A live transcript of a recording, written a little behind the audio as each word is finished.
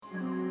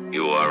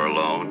You are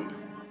alone?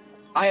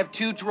 I have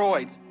 2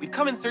 droids. We've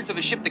come in search of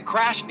a ship that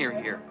crashed near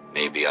here.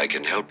 Maybe I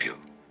can help you.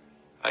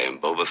 I am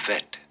Boba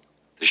Fett.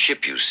 The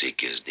ship you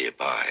seek is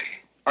nearby.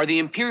 Are the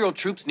Imperial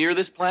troops near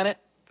this planet?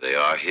 They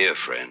are here,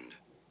 friend,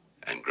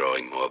 and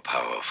growing more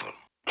powerful.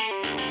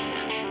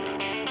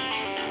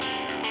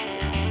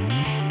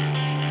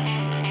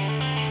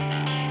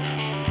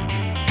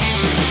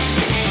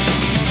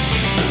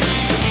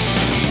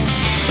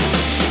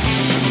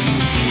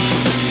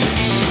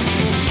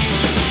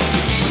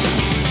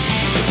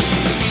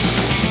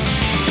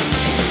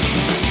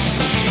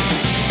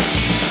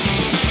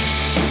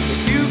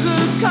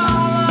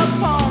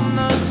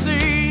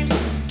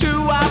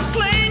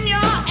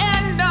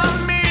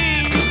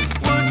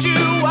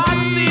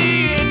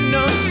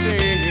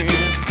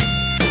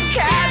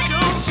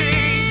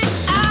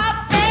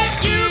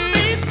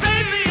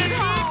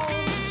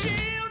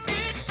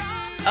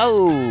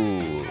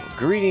 Oh,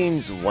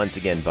 greetings once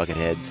again,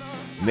 Bucketheads.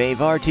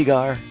 Mavar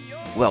Tigar,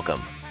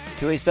 welcome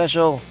to a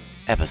special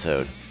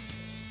episode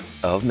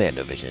of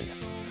Mandovision.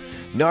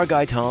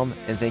 Nargai Tom,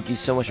 and thank you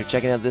so much for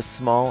checking out this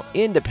small,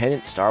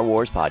 independent Star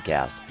Wars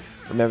podcast.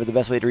 Remember, the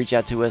best way to reach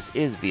out to us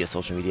is via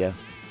social media,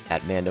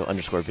 at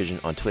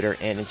Mando_Vision on Twitter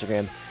and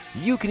Instagram.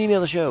 You can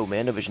email the show,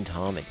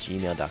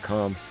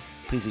 mandovisiontom@gmail.com.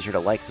 Please be sure to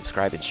like,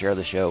 subscribe, and share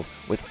the show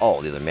with all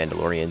the other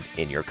Mandalorians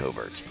in your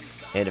covert.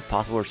 And if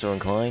possible or so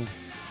inclined,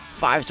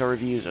 5-star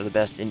reviews are the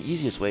best and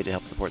easiest way to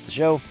help support the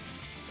show.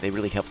 They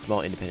really help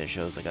small independent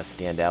shows like us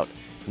stand out,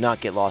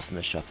 not get lost in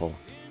the shuffle,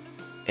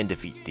 and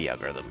defeat the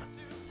algorithm.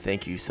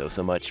 Thank you so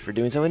much for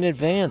doing so in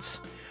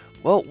advance.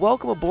 Well,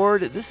 welcome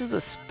aboard. This is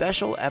a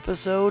special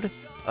episode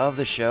of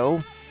the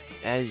show.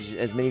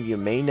 As many of you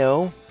may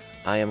know,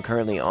 I am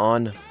currently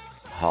on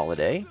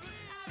holiday,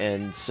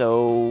 and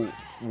so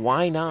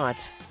why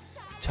not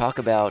talk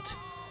about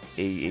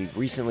a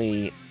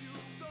recently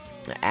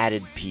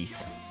added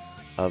piece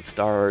of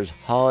Star Wars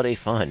holiday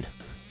fun.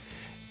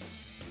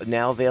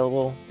 Now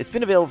available. It's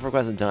been available for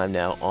quite some time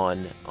now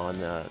on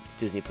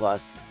Disney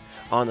Plus.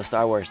 On the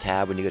Star Wars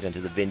tab, when you go down to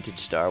the Vintage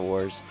Star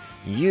Wars,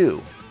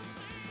 you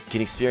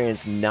can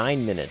experience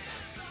 9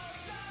 minutes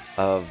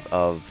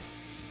of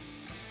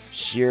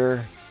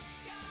sheer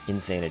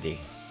insanity,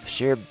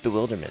 sheer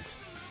bewilderment,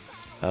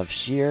 of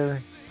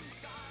sheer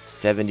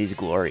 70s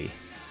glory.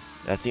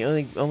 That's the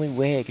only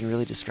way I can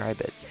really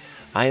describe it.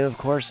 I am, of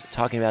course,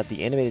 talking about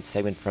the animated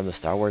segment from the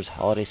Star Wars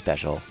Holiday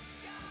Special,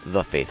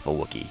 The Faithful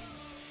Wookiee.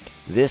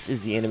 This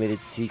is the animated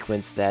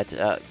sequence that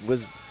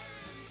was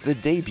the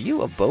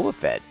debut of Boba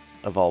Fett,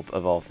 of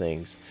all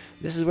things.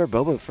 This is where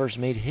Boba first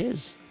made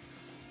his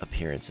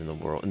appearance in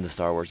the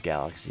Star Wars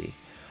galaxy.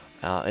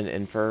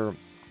 And for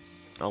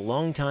a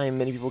long time,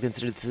 many people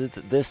considered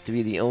this to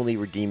be the only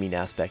redeeming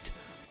aspect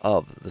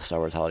of the Star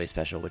Wars Holiday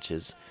Special, which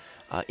is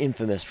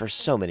infamous for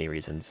so many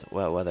reasons.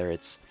 Well, whether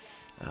it's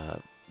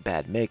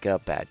bad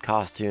makeup, bad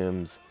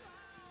costumes,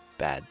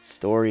 bad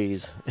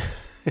stories.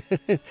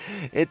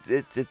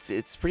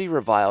 It's pretty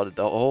reviled.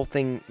 The whole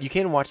thing, you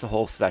can watch the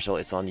whole special.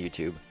 It's on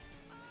YouTube.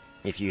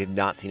 If you have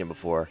not seen it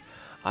before,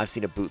 I've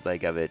seen a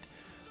bootleg of it.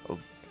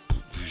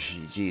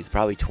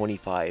 Probably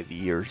 25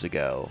 years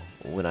ago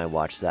when I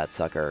watched that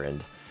sucker,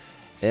 and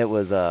it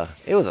was a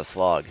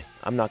slog.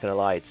 I'm not gonna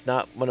lie. It's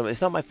not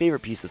my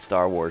favorite piece of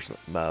Star Wars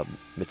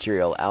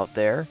material out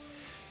there.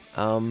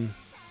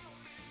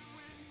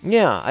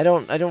 Yeah, I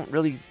don't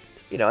really,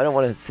 I don't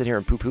want to sit here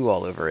and poo-poo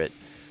all over it.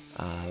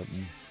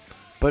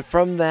 But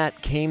from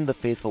that came The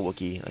Faithful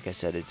Wookiee. Like I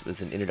said, it was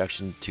an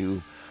introduction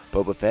to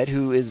Boba Fett,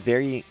 who is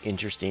very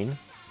interesting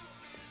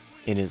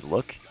in his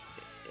look.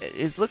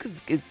 His look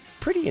is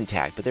pretty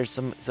intact, but there's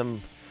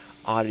some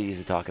oddities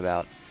to talk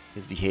about.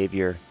 His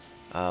behavior,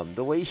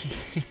 the way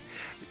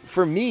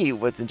for me,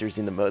 what's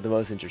interesting, the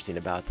most interesting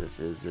about this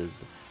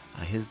is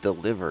his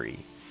delivery.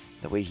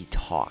 The way he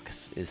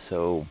talks is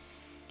so,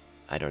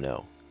 I don't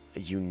know,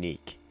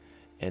 unique.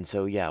 And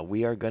so, yeah,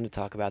 we are going to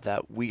talk about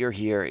that. We are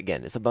here,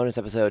 again, it's a bonus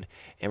episode,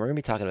 and we're going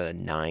to be talking about a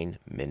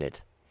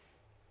 9-minute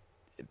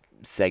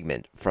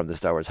segment from the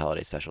Star Wars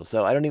Holiday Special.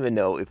 So I don't even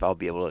know if I'll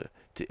be able to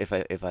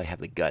if I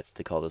have the guts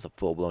to call this a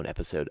full-blown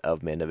episode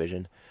of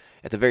Mandovision.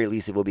 At the very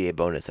least, it will be a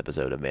bonus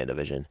episode of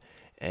Mandovision.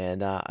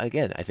 And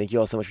again, I thank you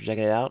all so much for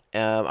checking it out.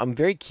 I'm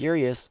very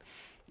curious,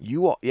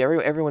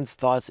 everyone's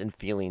thoughts and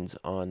feelings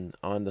on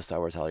the Star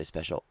Wars Holiday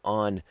Special,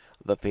 on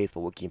The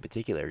Faithful Wookiee in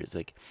particular. It's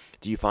like,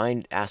 do you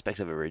find aspects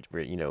of it,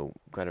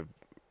 kind of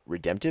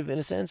redemptive in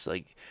a sense?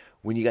 Like,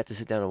 when you got to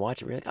sit down and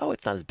watch it, you're like, oh,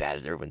 it's not as bad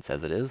as everyone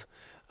says it is.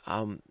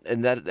 And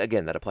that,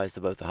 again, that applies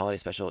to both the Holiday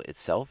Special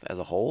itself as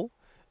a whole,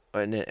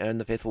 and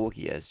The Faithful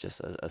Wookiee as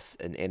just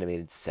an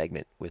animated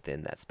segment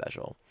within that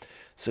special.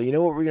 So you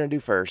know what we're going to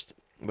do first,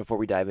 before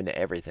we dive into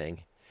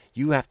everything?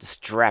 You have to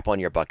strap on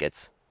your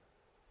buckets.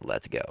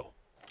 Let's go.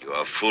 You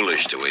are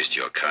foolish to waste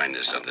your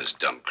kindness on this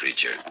dumb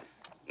creature.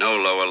 No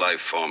lower life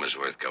form is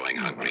worth going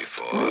hungry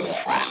for,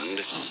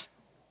 friend.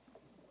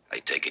 I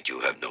take it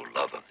you have no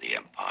love of the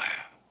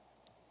Empire.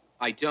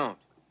 I don't.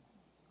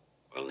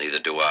 Well, neither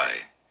do I.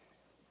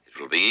 It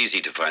will be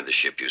easy to find the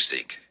ship you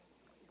seek.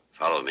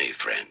 Follow me,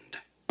 friend.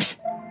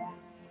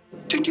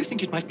 Don't you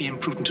think it might be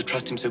imprudent to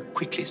trust him so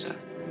quickly, sir?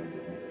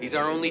 He's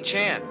our only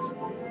chance.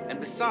 And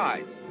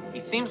besides,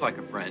 he seems like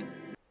a friend.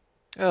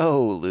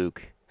 Oh,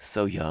 Luke,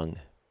 so young,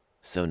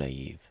 so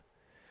naive,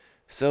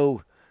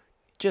 so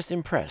just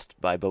impressed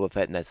by Boba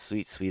Fett and that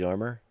sweet, sweet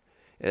armor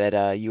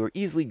that you were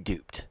easily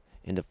duped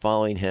into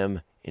following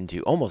him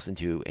almost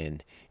into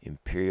an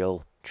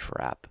Imperial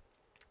trap.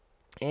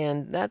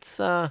 And that's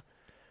kind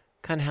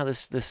of how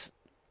this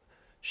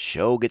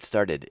show gets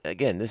started.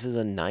 Again, this is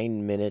a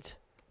 9-minute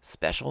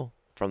special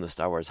from the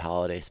Star Wars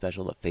Holiday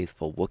Special, The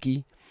Faithful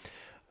Wookiee.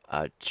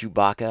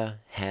 Chewbacca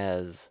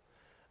has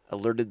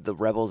alerted the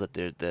rebels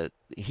that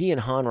he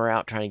and Han were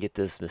out trying to get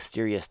this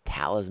mysterious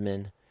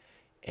talisman,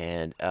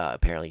 and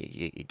apparently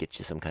it gets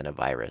you some kind of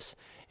virus.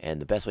 And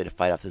the best way to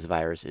fight off this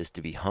virus is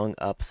to be hung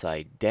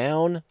upside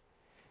down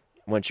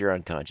once you're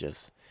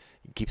unconscious.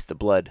 It keeps the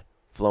blood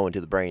flowing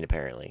to the brain,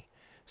 apparently.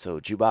 So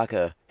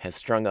Chewbacca has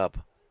strung up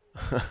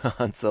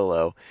Han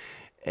Solo,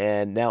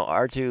 and now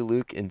R2,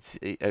 Luke, and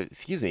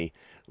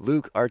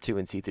Luke, R2,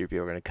 and C-3PO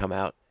are going to come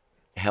out,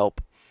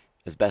 help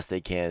as best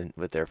they can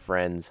with their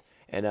friends.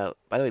 And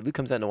by the way, Luke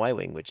comes out in a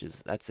Y-wing,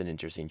 that's an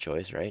interesting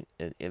choice, right?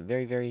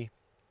 Very, very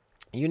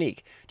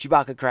unique.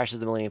 Chewbacca crashes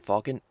the Millennium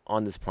Falcon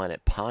on this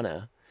planet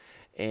Pana,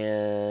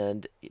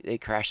 and they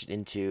crash it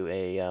into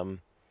a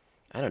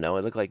I don't know.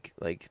 It looked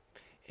like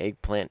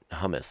eggplant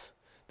hummus.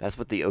 That's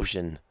what the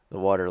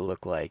water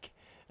looked like.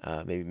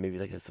 Maybe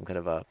like some kind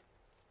of a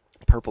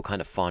purple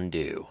kind of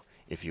fondue,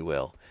 if you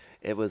will.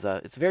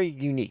 It's very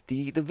unique.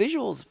 The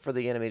visuals for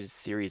the animated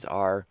series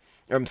for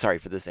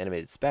this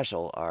animated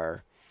special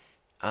are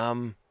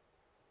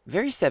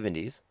very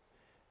 70s,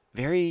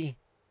 very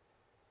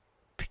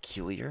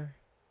peculiar,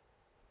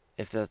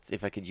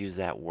 if I could use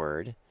that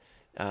word.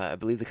 I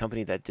believe the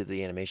company that did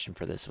the animation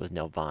for this was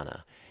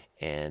Nelvana,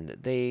 and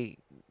they,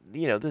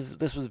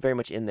 this was very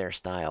much in their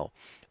style.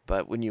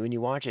 But when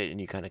you watch it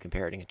and you kind of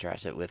compare it and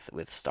contrast it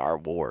with Star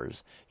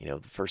Wars, the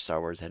first Star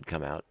Wars had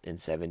come out in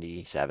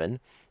 1977,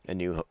 A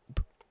New Hope,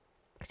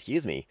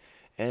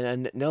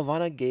 and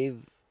Nelvana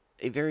gave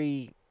a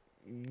very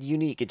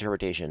unique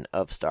interpretation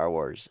of Star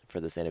Wars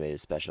for this animated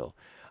special.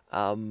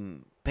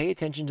 Pay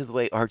attention to the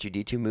way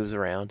R2-D2 moves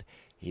around.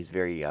 He's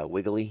very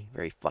wiggly,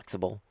 very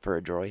flexible for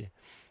a droid.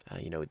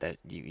 That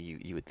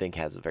you would think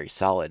has a very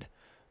solid,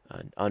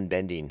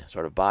 unbending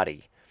sort of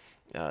body.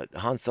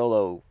 Han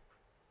Solo,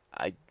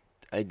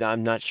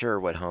 I'm not sure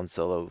what Han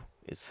Solo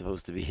is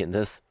supposed to be in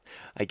this.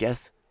 I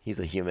guess he's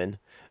a human,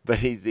 but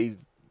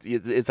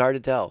it's hard to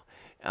tell.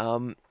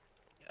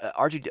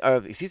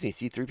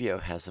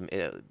 C-3PO has some.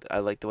 I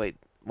like the way.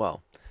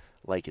 Well,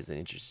 like is an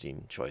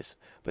interesting choice,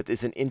 but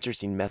it's an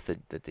interesting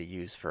method that they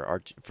use for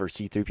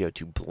C-3PO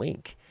to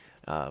blink.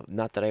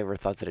 Not that I ever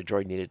thought that a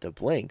droid needed to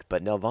blink,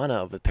 but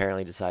Nelvana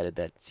apparently decided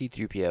that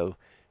C-3PO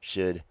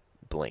should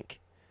blink.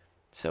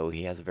 So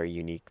he has a very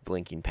unique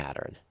blinking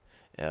pattern,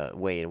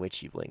 way in which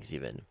he blinks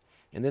even.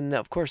 And then,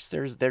 of course,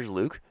 there's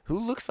Luke,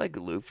 who looks like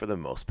Luke for the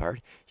most part.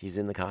 He's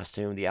in the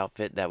costume, the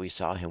outfit that we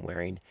saw him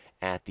wearing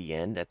at the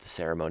end, at the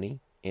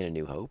ceremony in A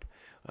New Hope,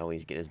 when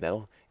he's getting his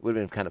medal. It would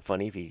have been kind of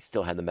funny if he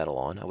still had the medal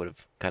on. I would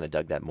have kind of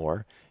dug that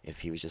more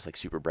if he was just like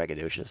super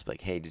braggadocious,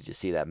 like, hey, did you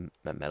see that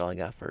medal I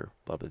got for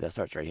Blood of the Death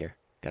Star? It's right here.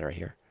 Got it right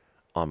here.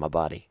 On my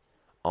body.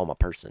 On my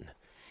person.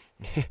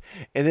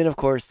 And then, of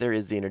course, there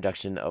is the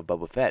introduction of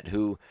Boba Fett,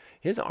 who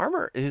his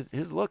armor,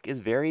 his look is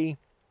very,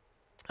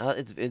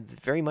 it's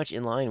very much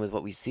in line with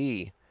what we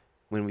see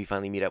when we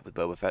finally meet up with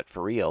Boba Fett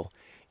for real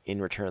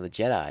in Return of the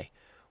Jedi.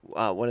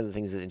 One of the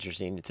things that's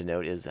interesting to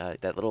note is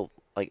that little,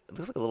 it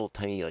looks like a little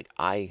tiny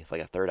eye,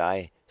 like a third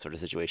eye sort of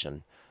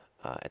situation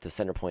at the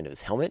center point of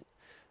his helmet.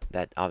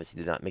 That obviously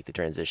did not make the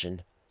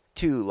transition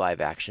to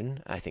live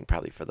action. I think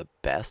probably for the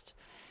best.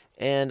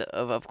 And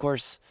of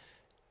course,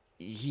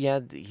 he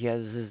has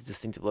his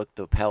distinctive look,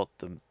 the pelt,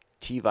 the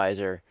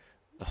T-visor,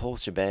 the whole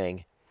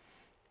shebang.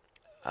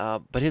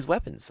 But his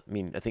weapons,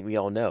 I think we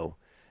all know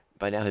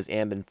by now his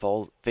Amban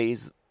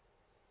phase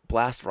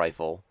blaster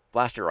rifle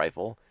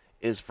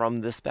is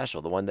from this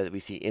special, the one that we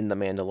see in The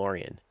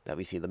Mandalorian, that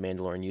we see the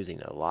Mandalorian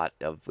using, a lot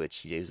of which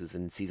he uses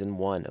in season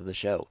 1 of the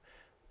show.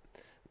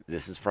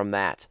 This is from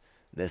that.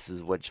 This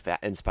is what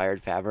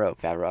inspired Favreau.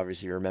 Favreau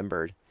obviously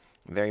remembered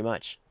very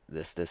much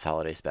this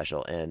holiday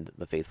special and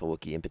the Faithful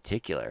Wookiee in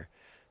particular.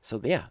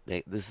 So yeah,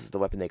 this is the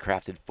weapon they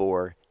crafted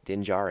for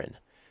Din Djarin.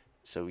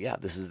 So yeah,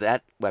 this is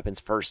that weapon's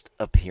first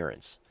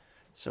appearance.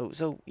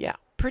 So yeah,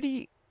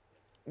 pretty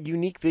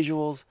unique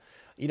visuals.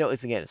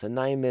 It's a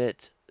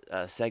 9-minute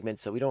segment,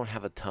 so we don't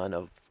have a ton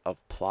of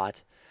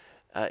plot.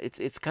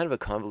 It's kind of a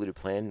convoluted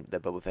plan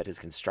that Boba Fett has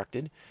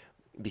constructed,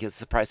 because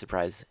surprise,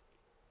 surprise,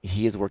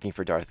 he is working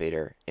for Darth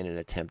Vader in an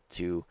attempt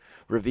to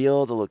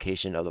reveal the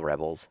location of the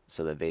rebels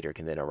so that Vader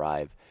can then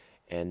arrive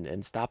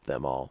and stop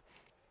them all.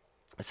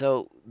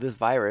 So this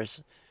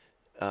virus,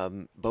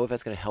 Boba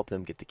Fett's going to help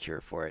them get the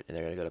cure for it, and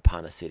they're going to go to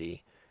Pana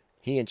City.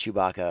 He and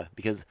Chewbacca,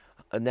 because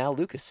now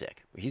Luke is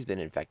sick. He's been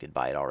infected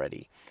by it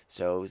already.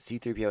 So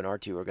C-3PO and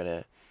R2 are going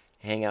to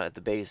hang out at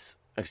the base,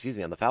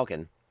 on the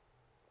Falcon,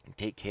 and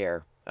take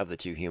care of the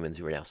two humans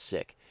who are now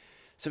sick.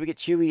 So we get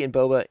Chewie and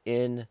Boba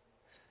in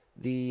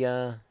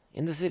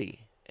in the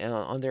city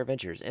on their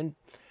adventures. And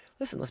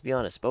listen, let's be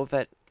honest, Boba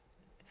Fett.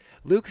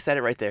 Luke said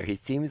it right there. He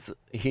seems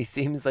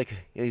like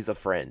he's a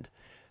friend.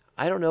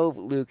 I don't know,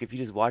 Luke, if you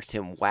just watched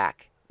him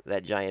whack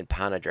that giant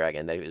Pana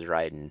dragon that he was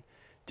riding,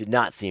 did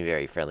not seem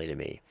very friendly to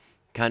me.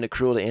 Kind of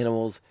cruel to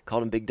animals,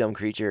 called them big dumb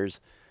creatures,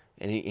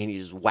 and he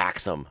just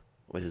whacks them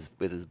with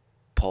his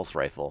pulse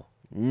rifle.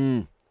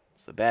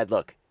 It's a bad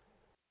look.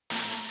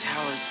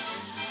 Talisman.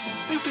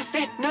 Boba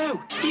Fett,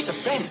 no! He's a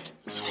friend.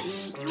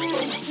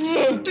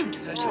 Don't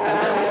hurt him,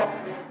 Boba.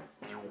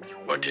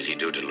 What did he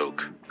do to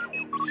Luke?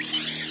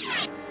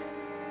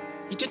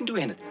 He didn't do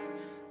anything.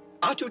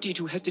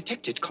 R2-D2 has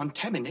detected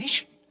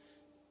contamination.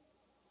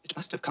 It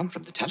must have come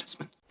from the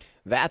talisman.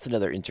 That's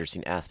another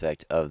interesting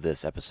aspect of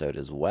this episode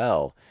as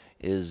well,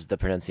 is the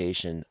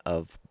pronunciation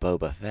of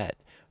Boba Fett.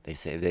 They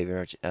very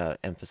much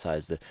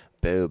emphasize the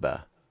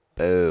Boba,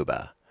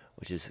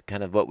 which is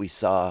kind of what we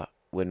saw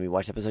when we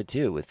watched episode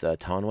 2 with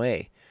Ton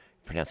Wei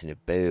pronouncing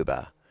it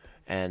Boba.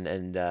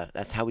 And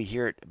that's how we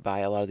hear it by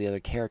a lot of the other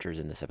characters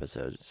in this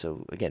episode.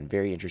 So, again,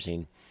 very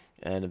interesting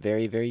and a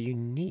very, very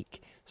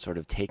unique sort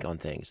of take on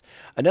things.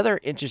 Another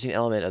interesting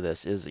element of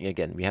this is,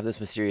 again, we have this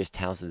mysterious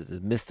talisman, this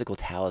mystical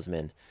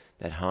talisman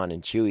that Han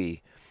and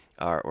Chewie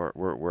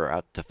were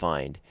out to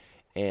find.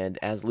 And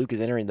as Luke is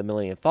entering the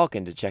Millennium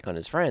Falcon to check on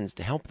his friends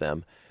to help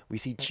them, we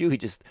see Chewie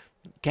just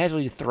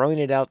casually throwing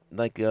it out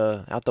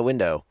out the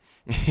window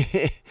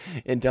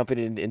and dumping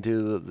it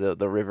into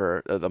the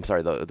river.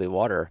 The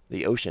water,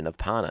 the ocean of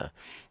Pana.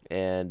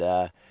 And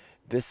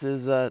this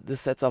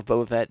sets off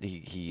Boba Fett.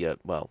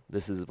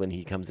 This is when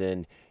he comes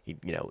in. He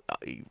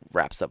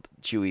wraps up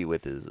Chewie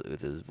with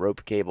his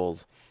rope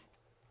cables.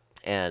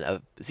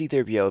 And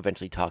C-3PO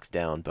eventually talks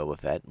down Boba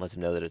Fett, lets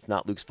him know that it's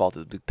not Luke's fault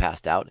that Luke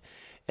passed out,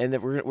 and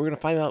that we're going to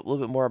find out a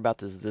little bit more about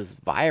this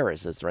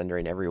virus that's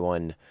rendering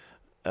everyone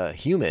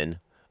human,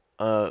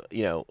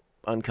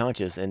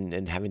 unconscious,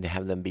 and having to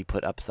have them be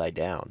put upside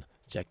down.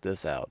 Check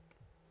this out.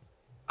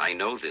 I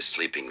know this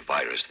sleeping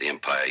virus the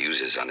Empire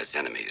uses on its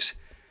enemies.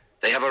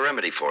 They have a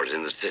remedy for it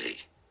in the city.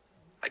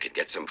 I could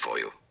get some for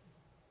you.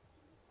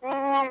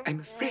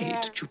 I'm afraid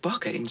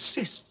Chewbacca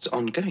insists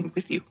on going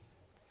with you.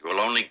 You will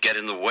only get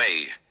in the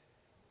way.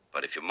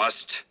 But if you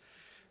must,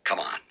 come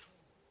on.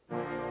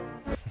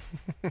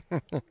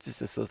 It's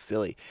just so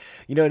silly.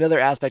 Another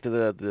aspect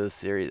of the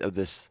series, of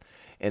this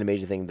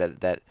animated thing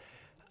that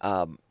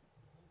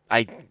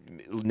I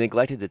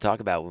neglected to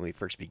talk about when we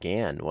first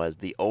began was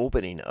the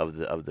opening of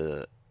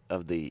the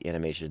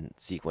animation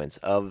sequence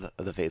of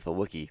the Faithful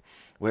Wookiee,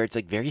 where it's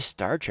like very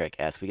Star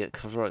Trek-esque. We get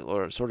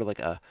sort of like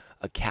a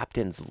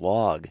captain's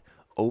log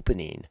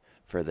opening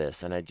for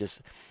this, and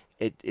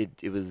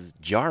it was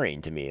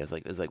jarring to me. It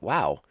was like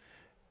wow,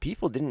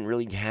 people didn't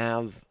really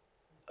have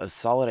a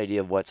solid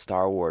idea of what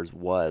Star Wars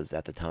was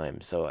at the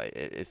time. So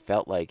it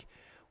felt like,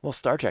 well,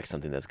 Star Trek's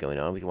something that's going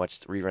on. We can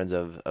watch reruns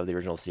of the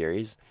original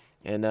series,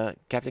 and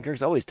Captain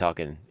Kirk's always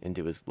talking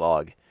into his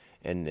log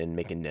and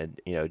making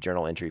a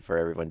journal entry for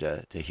everyone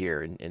to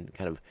hear, and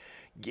kind of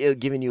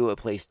giving you a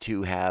place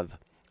to have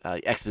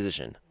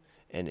exposition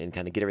and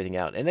kind of get everything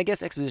out. And I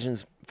guess exposition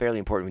is fairly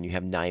important when you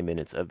have 9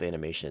 minutes of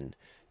animation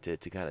to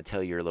kind of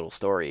tell your little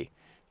story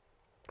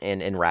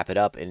and wrap it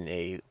up in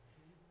a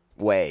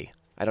way.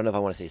 I don't know if I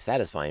want to say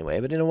satisfying way,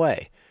 but in a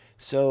way.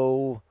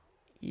 So,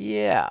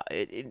 yeah,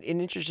 an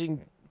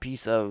interesting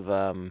piece of,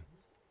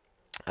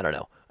 I don't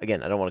know.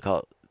 Again, I don't want to call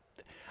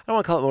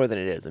it more than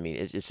it is. I mean,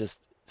 it's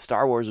just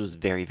Star Wars was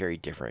very, very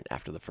different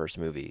after the first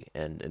movie,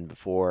 and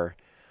before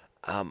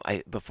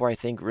I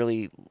think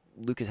really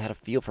Lucas had a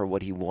feel for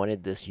what he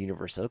wanted this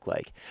universe to look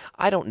like.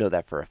 I don't know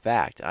that for a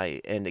fact.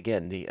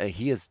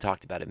 He has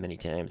talked about it many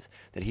times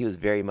that he was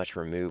very much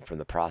removed from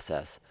the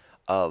process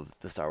of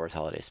the Star Wars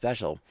Holiday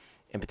Special,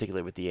 in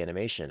particular with the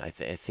animation. I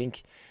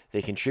think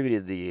they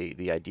contributed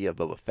the idea of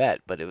Boba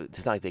Fett, but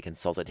it's not like they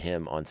consulted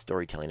him on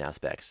storytelling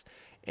aspects.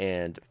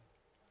 And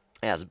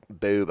as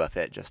Boba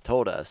Fett just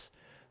told us,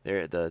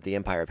 the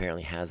Empire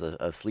apparently has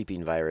a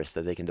sleeping virus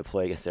that they can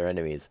deploy against their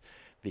enemies,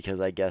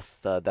 because I guess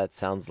that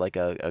sounds like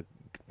a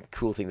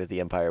cool thing that the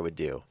Empire would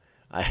do.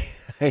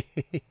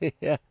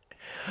 Yeah,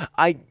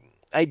 I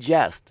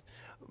jest,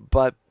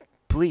 but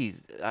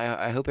please,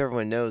 I hope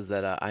everyone knows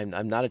that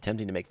I'm not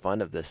attempting to make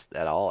fun of this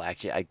at all.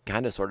 Actually, I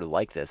kind of sort of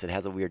like this. It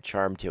has a weird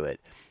charm to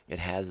it. It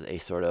has a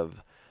sort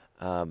of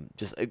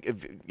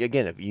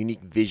again, a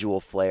unique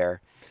visual flair.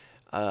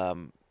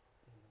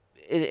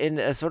 In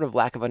a sort of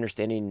lack of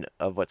understanding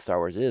of what Star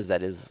Wars is,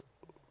 that is,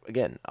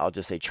 again, I'll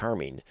just say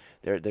charming.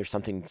 There's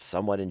something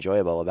somewhat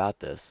enjoyable about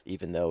this,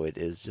 even though it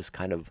is just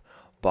kind of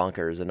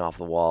bonkers and off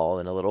the wall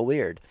and a little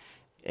weird.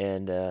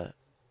 And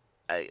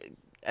I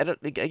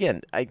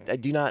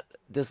do not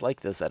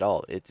dislike this at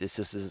all. It's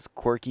just this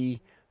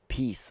quirky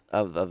piece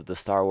of the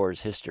Star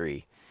Wars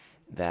history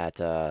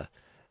that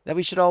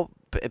we should all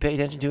pay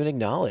attention to and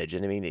acknowledge.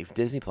 And I mean, if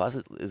Disney Plus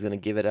is going to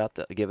give it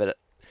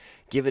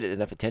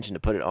enough attention to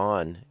put it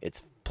on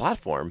its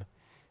platform,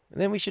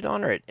 then we should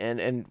honor it.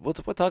 And we'll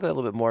talk a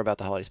little bit more about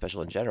the holiday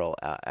special in general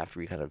after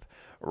we kind of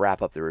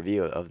wrap up the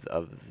review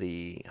of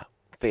the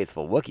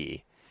Faithful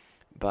Wookiee.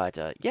 But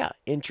yeah,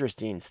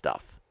 interesting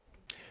stuff.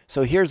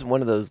 So here's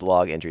one of those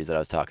log entries that I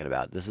was talking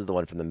about. This is the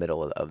one from the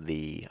middle of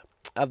the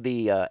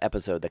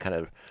episode that kind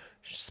of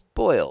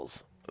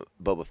spoils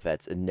Boba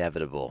Fett's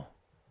inevitable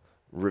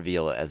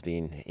reveal as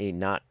being a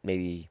not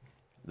maybe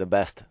the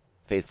best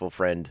faithful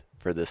friend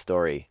for this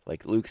story,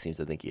 like Luke seems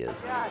to think he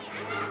is.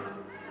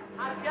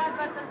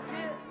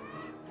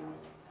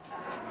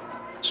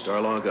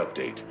 Starlog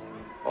update.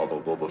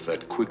 Although Boba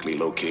Fett quickly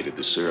located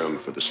the serum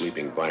for the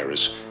sleeping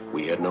virus,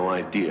 we had no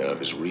idea of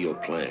his real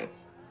plan.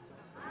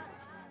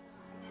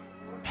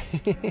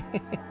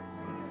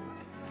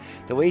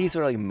 The way he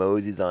sort of like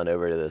moseys on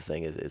over to this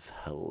thing is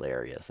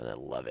hilarious, and I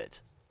love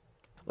it.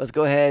 Let's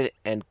go ahead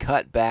and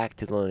cut back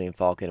to the Millennium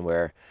Falcon,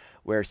 where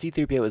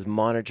C-3PO is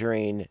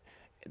monitoring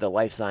the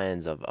life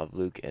signs of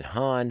Luke and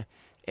Han,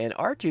 and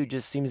R2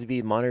 just seems to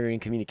be monitoring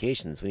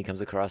communications when he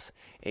comes across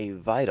a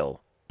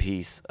vital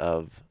piece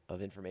of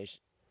information.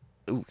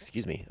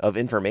 Of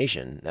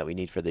information that we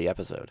need for the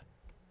episode.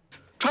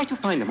 Try to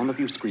find them on the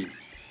view screen.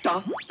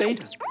 Darth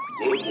Vader.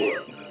 Good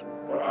work,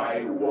 but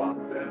I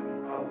want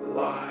them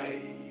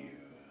alive.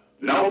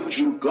 Now that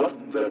you've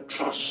gotten their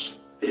trust,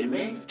 they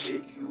may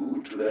take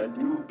you to their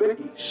new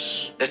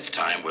base. This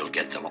time we'll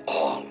get them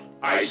all.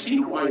 I see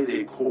why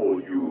they call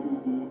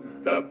you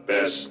the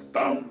best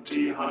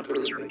bounty hunter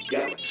in the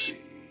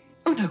galaxy.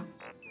 Oh no.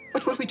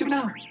 What will we do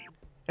now?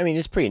 I mean,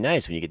 it's pretty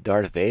nice when you get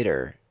Darth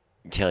Vader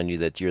telling you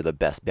that you're the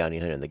best bounty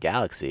hunter in the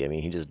galaxy. I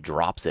mean, he just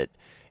drops it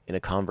in a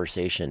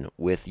conversation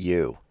with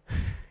you.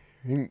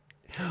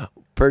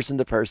 Person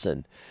to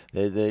person.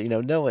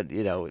 No one,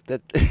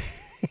 that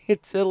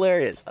it's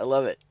hilarious. I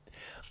love it.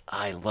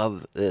 I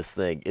love this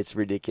thing. It's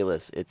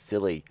ridiculous. It's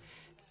silly.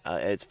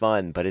 It's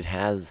fun, but it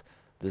has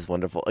this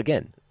wonderful,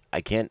 again,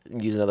 I can't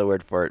use another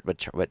word for it,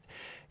 but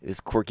this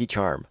quirky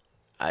charm.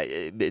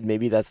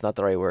 Maybe that's not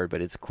the right word,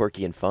 but it's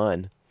quirky and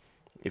fun.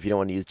 If you don't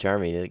want to use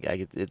charming,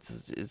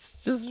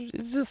 it's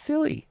just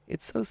silly.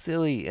 It's so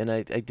silly, and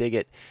I dig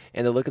it.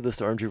 And the look of the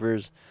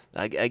stormtroopers,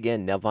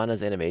 again,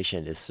 Nelvana's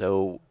animation is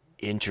so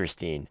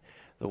interesting.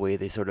 The way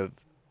they sort of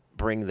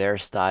bring their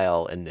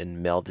style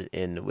and meld it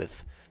in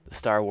with the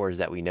Star Wars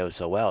that we know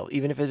so well,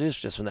 even if it is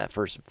just from that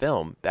first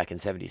film back in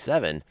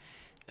 '77.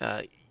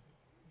 They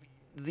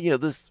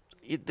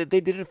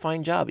did a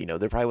fine job.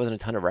 There probably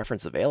wasn't a ton of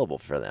reference available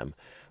for them,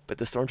 but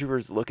the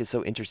stormtroopers' look is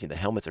so interesting. The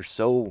helmets are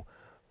so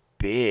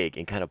big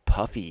and kind of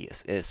puffy,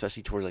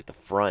 especially towards like the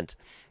front.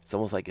 It's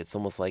almost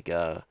like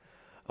a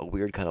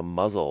weird kind of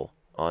muzzle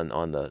on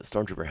the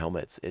stormtrooper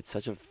helmets. It's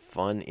such a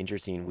fun,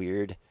 interesting,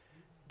 weird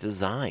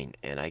design,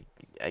 and I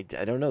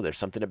don't know. There's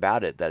something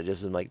about it that I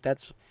just am like,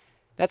 that's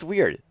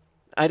weird.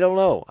 I don't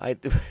know. I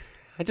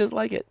just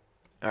like it.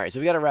 All right, so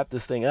we got to wrap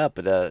this thing up.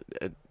 But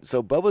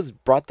so Boba's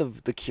brought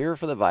the cure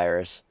for the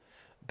virus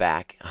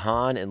back.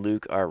 Han and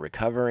Luke are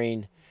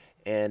recovering,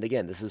 and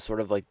again, this is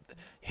sort of like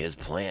his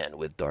plan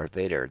with Darth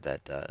Vader,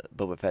 that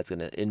Boba Fett's going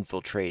to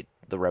infiltrate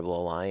the Rebel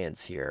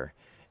Alliance here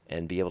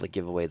and be able to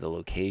give away the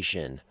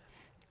location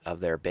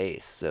of their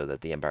base so that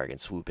the Empire can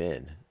swoop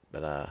in.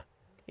 But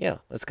yeah,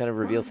 let's kind of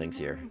reveal things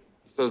here.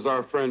 Says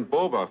our friend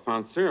Boba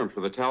found serum for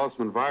the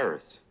talisman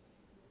virus.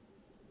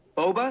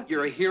 Boba,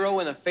 you're a hero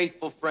and a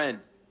faithful friend.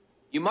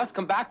 You must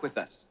come back with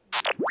us.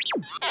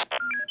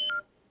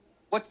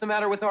 What's the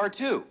matter with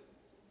R2?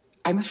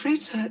 I'm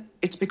afraid, sir,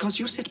 it's because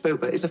you said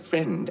Boba is a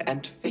friend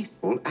and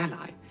faithful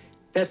ally.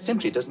 That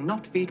simply does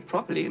not feed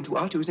properly into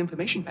R2's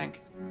information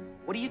bank.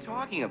 What are you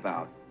talking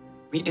about?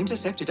 We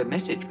intercepted a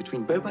message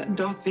between Boba and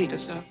Darth Vader,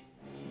 sir.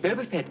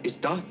 Boba Fett is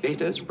Darth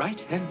Vader's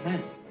right-hand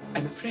man.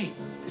 I'm afraid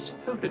this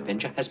whole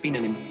adventure has been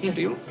an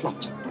Imperial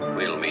plot.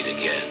 We'll meet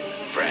again,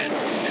 friend.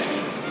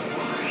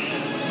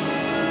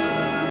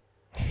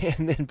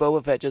 And then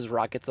Boba Fett just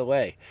rockets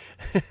away.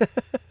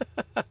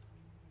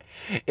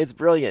 It's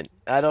brilliant.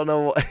 I don't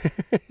know.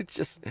 It's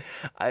just,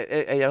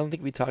 I don't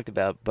think we talked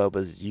about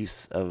Boba's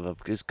use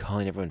of just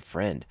calling everyone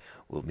friend.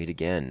 We'll meet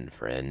again,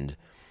 friend.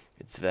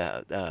 It's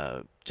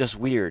just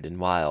weird and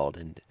wild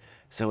and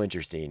so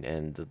interesting.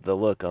 And the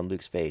look on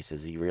Luke's face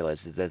as he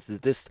realizes that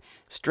this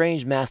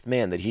strange masked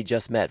man that he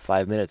just met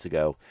 5 minutes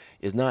ago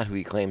is not who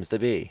he claims to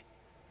be.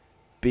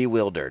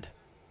 Bewildered.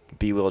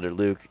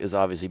 Luke is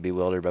obviously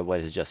bewildered by what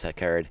has just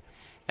occurred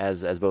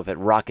as Boba Fett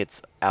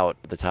rockets out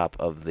the top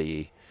of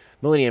the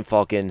Millennium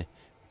Falcon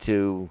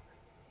to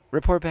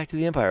report back to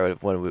the Empire,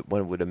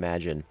 one would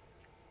imagine.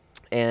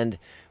 And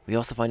we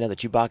also find out that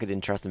Chewbacca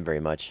didn't trust him very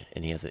much,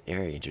 and he has a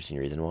very interesting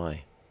reason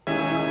why.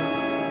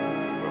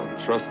 Well,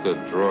 trust a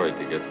droid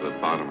to get to the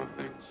bottom of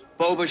things.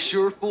 Boba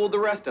sure fooled the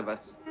rest of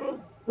us.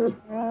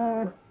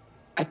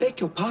 I beg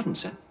your pardon,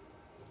 sir.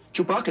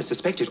 Chewbacca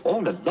suspected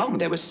all along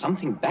there was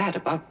something bad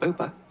about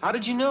Boba. How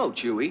did you know,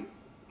 Chewie?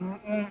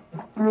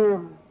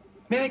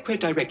 May I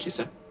quote directly,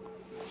 sir?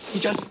 He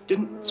just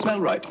didn't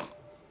smell right.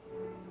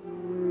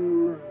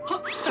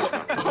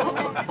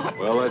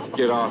 Well, let's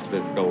get off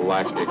this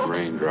galactic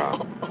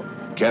raindrop.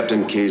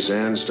 Captain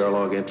Kazan,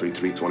 Starlog entry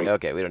 320.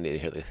 Okay, we don't need to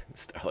hear the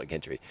Starlog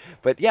entry.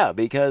 But yeah,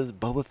 because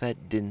Boba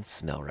Fett didn't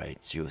smell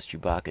right,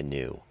 Chewbacca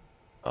knew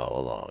all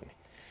along.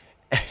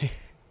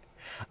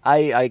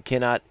 I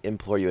cannot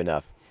implore you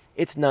enough.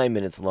 It's 9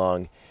 minutes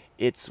long.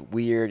 It's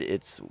weird.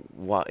 It's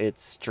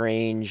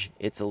strange.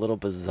 It's a little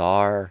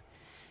bizarre.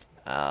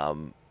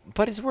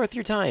 But it's worth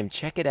your time.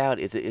 Check it out.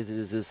 It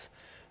is this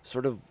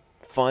sort of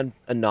fun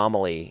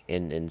anomaly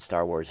in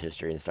Star Wars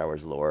history and Star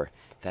Wars lore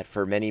that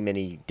for many,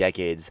 many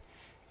decades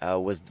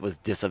was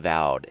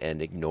disavowed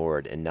and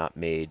ignored and not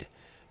made.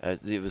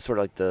 It was sort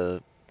of like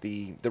the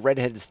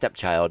redheaded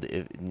stepchild.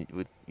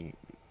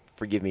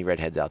 Forgive me,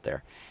 redheads out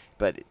there,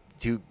 but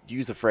to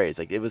use a phrase,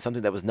 like, it was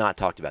something that was not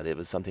talked about. It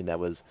was something that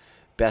was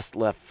best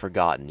left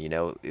forgotten.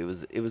 It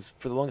was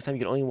for the longest time you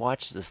could only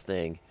watch this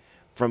thing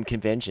from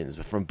conventions,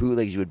 but from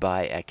bootlegs you would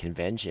buy at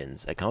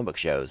conventions, at comic book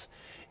shows.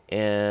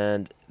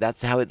 And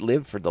that's how it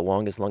lived for the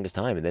longest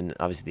time. And then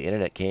obviously the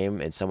internet came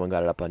and someone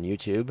got it up on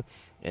YouTube,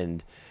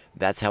 and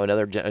that's how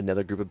another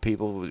group of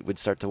people would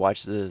start to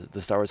watch the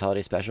Star Wars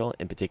Holiday Special,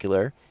 in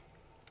particular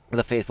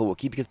the faithful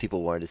Wookiee, because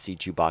people wanted to see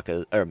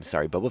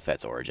Boba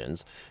Fett's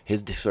origins,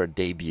 his sort of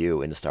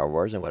debut into Star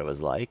Wars and what it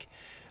was like.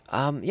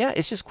 Yeah,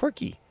 it's just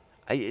quirky.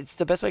 It's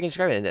the best way I can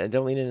describe it, and I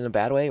don't mean it in a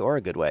bad way or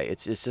a good way.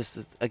 It's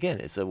just, again,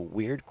 it's a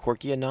weird,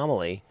 quirky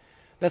anomaly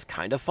that's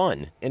kind of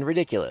fun and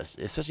ridiculous,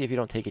 especially if you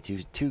don't take it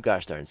too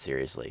gosh darn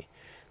seriously.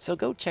 So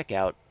go check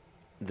out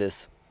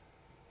this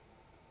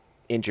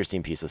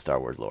interesting piece of Star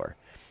Wars lore.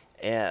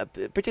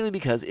 Particularly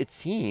because it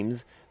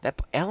seems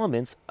that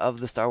elements of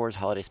the Star Wars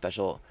Holiday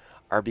Special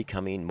are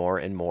becoming more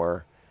and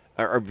more,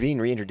 are being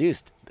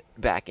reintroduced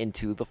back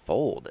into the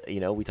fold.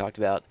 We talked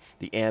about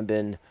the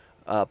Ambin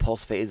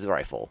pulse phase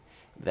rifle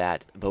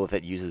that Boba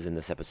Fett uses in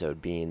this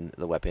episode being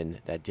the weapon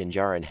that Din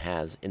Djarin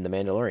has in The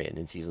Mandalorian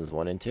in seasons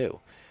 1 and 2.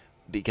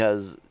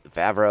 Because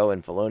Favreau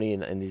and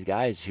Filoni and these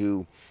guys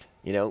who,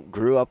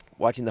 grew up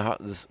watching the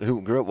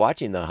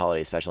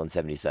Holiday Special in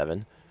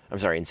 77, I'm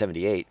sorry, in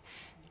 78,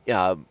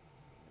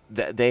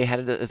 they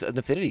had an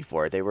affinity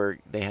for it.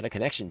 They had a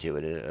connection to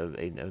it,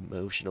 an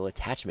emotional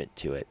attachment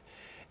to it.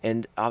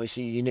 And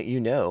obviously,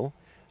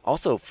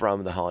 also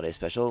from the Holiday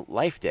Special,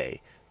 Life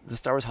Day. The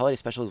Star Wars Holiday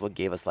Special is what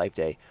gave us Life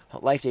Day.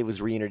 Life Day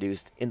was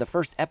reintroduced in the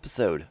first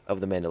episode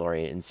of The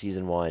Mandalorian in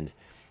season 1.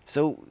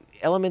 So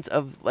elements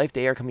of Life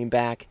Day are coming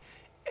back.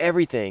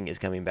 Everything is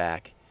coming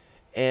back.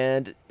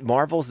 And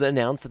Marvel's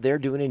announced that they're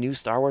doing a new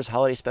Star Wars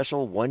Holiday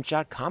Special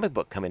one-shot comic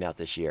book coming out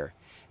this year.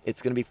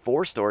 It's going to be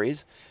 4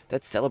 stories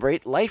that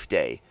celebrate Life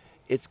Day.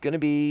 It's going to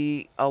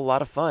be a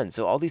lot of fun.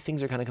 So all these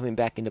things are kind of coming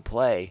back into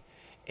play.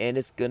 And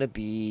it's going to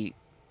be...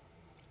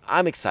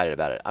 I'm excited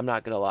about it. I'm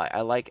not going to lie.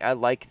 I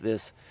like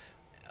this...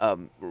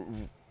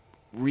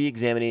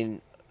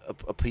 re-examining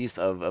a piece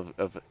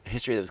of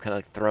history that was kind of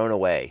like thrown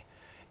away,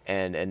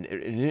 and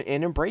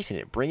embracing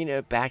it, bringing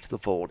it back to the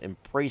fold,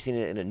 embracing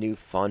it in a new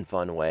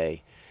fun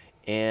way,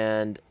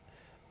 and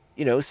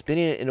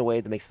spinning it in a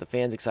way that makes the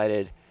fans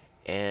excited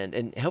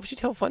and helps you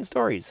tell fun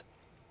stories.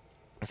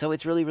 So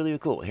it's really, really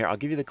cool. Here, I'll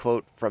give you the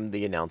quote from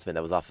the announcement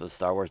that was off of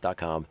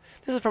StarWars.com.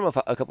 This is from a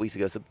couple weeks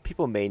ago, so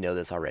people may know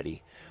this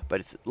already. But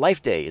it's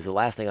Life Day is the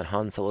last thing on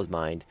Han Solo's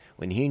mind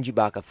when he and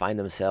Chewbacca find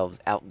themselves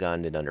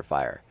outgunned and under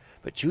fire.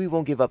 But Chewie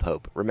won't give up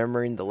hope,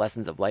 remembering the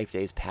lessons of Life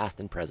Days past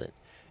and present.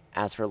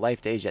 As for Life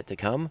Days yet to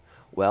come,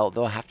 well,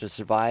 they'll have to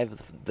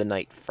survive the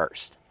night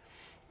first.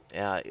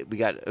 We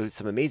got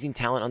some amazing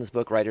talent on this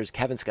book. Writers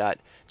Kevin Scott,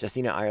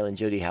 Justina Ireland,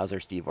 Jody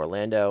Hauser, Steve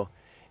Orlando.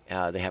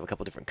 They have a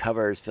couple different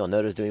covers. Phil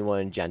Noto's doing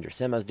one. Jan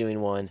Duursema's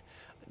doing one.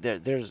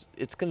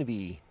 It's going to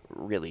be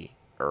really,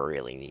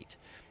 really neat.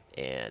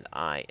 And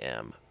I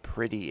am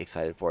pretty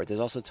excited for it. There's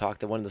also talk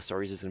that one of the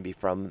stories is going to be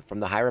from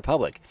the High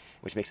Republic,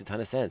 which makes a ton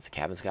of sense.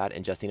 Kevin Scott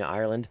and Justina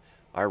Ireland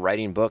are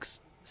writing books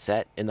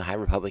set in the High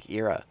Republic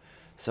era.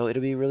 So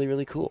it'll be really,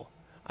 really cool.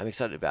 I'm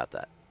excited about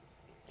that.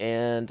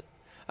 And,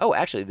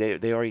 actually,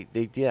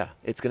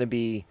 it's going to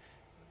be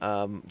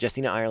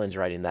Justina Ireland's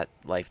writing that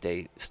Life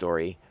Day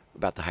story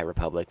about the High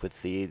Republic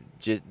with the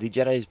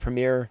Jedi's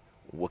premier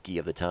Wookiee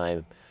of the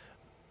time,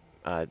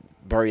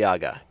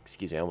 Bariaga.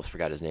 Excuse me, I almost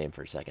forgot his name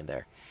for a second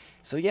there.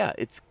 So yeah,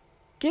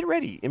 get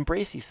ready,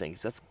 embrace these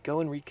things. Let's go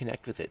and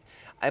reconnect with it.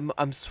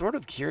 I'm sort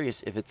of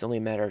curious if it's only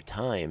a matter of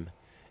time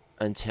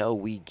until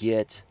we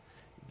get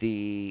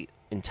the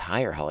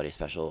entire Holiday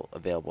Special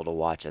available to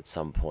watch at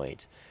some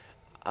point.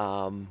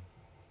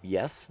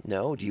 Yes,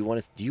 no. Do you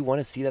want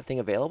to see that thing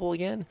available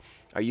again?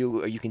 Are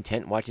you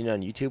content watching it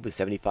on YouTube with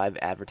 75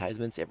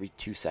 advertisements every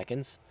 2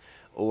 seconds,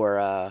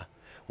 or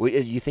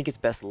you think it's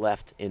best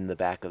left in the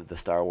back of the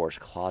Star Wars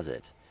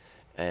closet,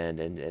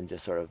 and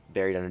just sort of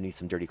buried underneath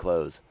some dirty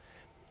clothes?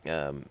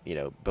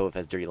 Boba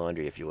Fett's dirty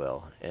laundry, if you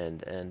will.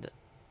 And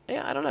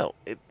yeah, I don't know.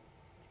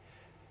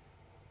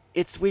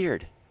 It's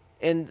weird,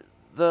 and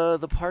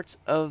the parts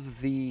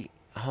of the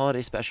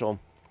Holiday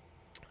Special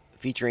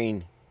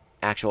featuring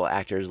actual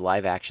actors,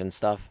 live action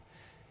stuff,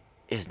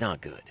 is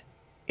not good.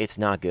 It's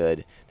not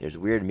good. There's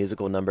weird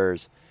musical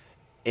numbers.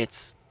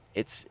 It's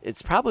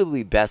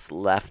probably best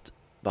left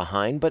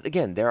behind, but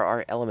again, there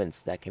are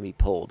elements that can be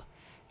pulled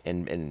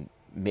and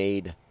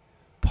made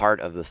part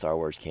of the Star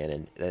Wars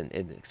canon, and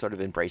it sort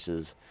of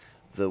embraces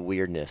the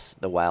weirdness,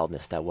 the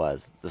wildness that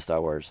was the Star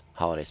Wars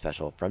Holiday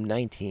Special from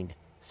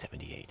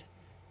 1978.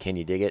 Can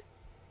you dig it?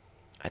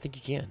 I think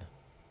you can.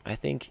 I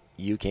think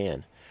you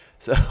can.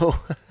 So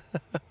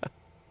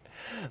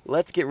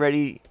let's get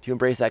ready to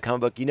embrace that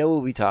comic book. You know,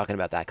 we'll be talking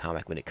about that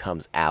comic when it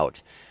comes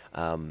out.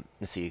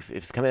 Let's see. If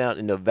it's coming out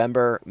in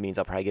November, it means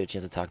I'll probably get a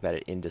chance to talk about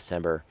it in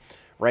December,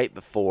 right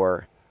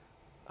before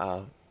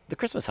the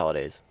Christmas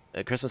holidays.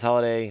 Christmas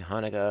holiday,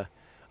 Hanukkah,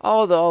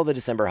 all the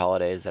December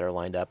holidays that are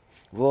lined up.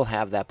 We'll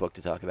have that book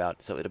to talk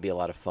about, so it'll be a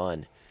lot of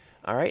fun.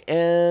 All right,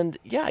 and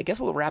yeah, I guess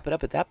we'll wrap it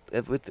up at that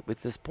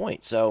with this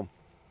point. So,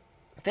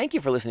 thank you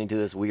for listening to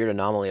this weird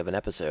anomaly of an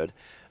episode.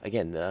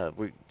 Again,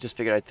 we just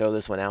figured I'd throw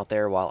this one out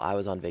there while I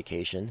was on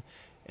vacation,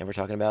 and we're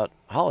talking about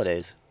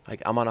holidays.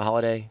 Like, I'm on a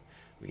holiday.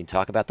 We can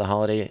talk about the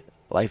holiday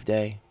life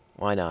day.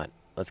 Why not?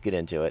 Let's get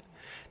into it.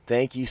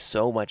 Thank you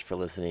so much for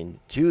listening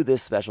to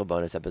this special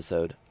bonus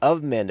episode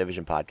of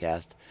Mandovision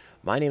Podcast.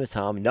 My name is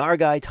Tom,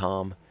 Narguy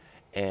Tom,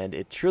 and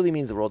it truly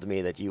means the world to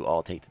me that you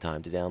all take the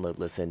time to download,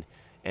 listen,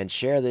 and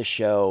share this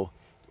show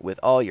with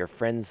all your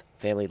friends,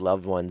 family,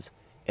 loved ones,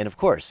 and of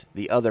course,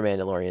 the other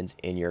Mandalorians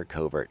in your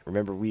covert.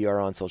 Remember, we are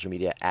on social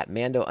media at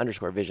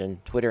Mando_Vision,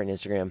 Twitter and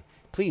Instagram.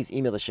 Please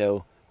email the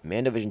show,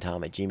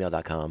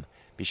 mandovisiontom@gmail.com.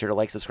 Be sure to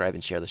like, subscribe,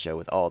 and share the show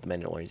with all the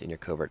Mandalorians in your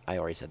covert. I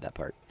already said that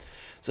part.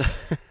 So,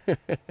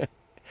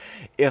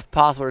 if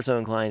possible or so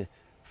inclined,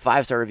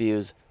 5-star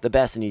reviews, the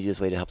best and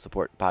easiest way to help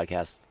support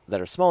podcasts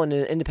that are small and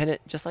independent,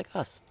 just like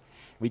us.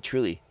 We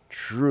truly,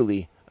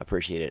 truly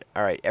appreciate it.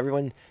 All right,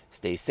 everyone,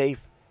 stay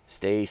safe,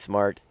 stay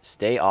smart,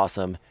 stay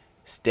awesome,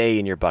 stay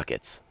in your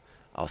buckets.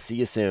 I'll see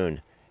you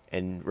soon.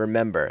 And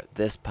remember,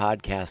 this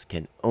podcast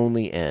can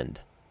only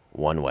end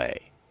one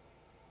way.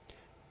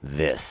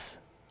 This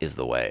is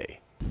the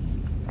way.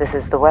 This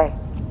is the way.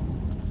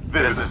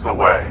 This is the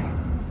way.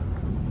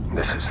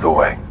 This is the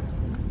way.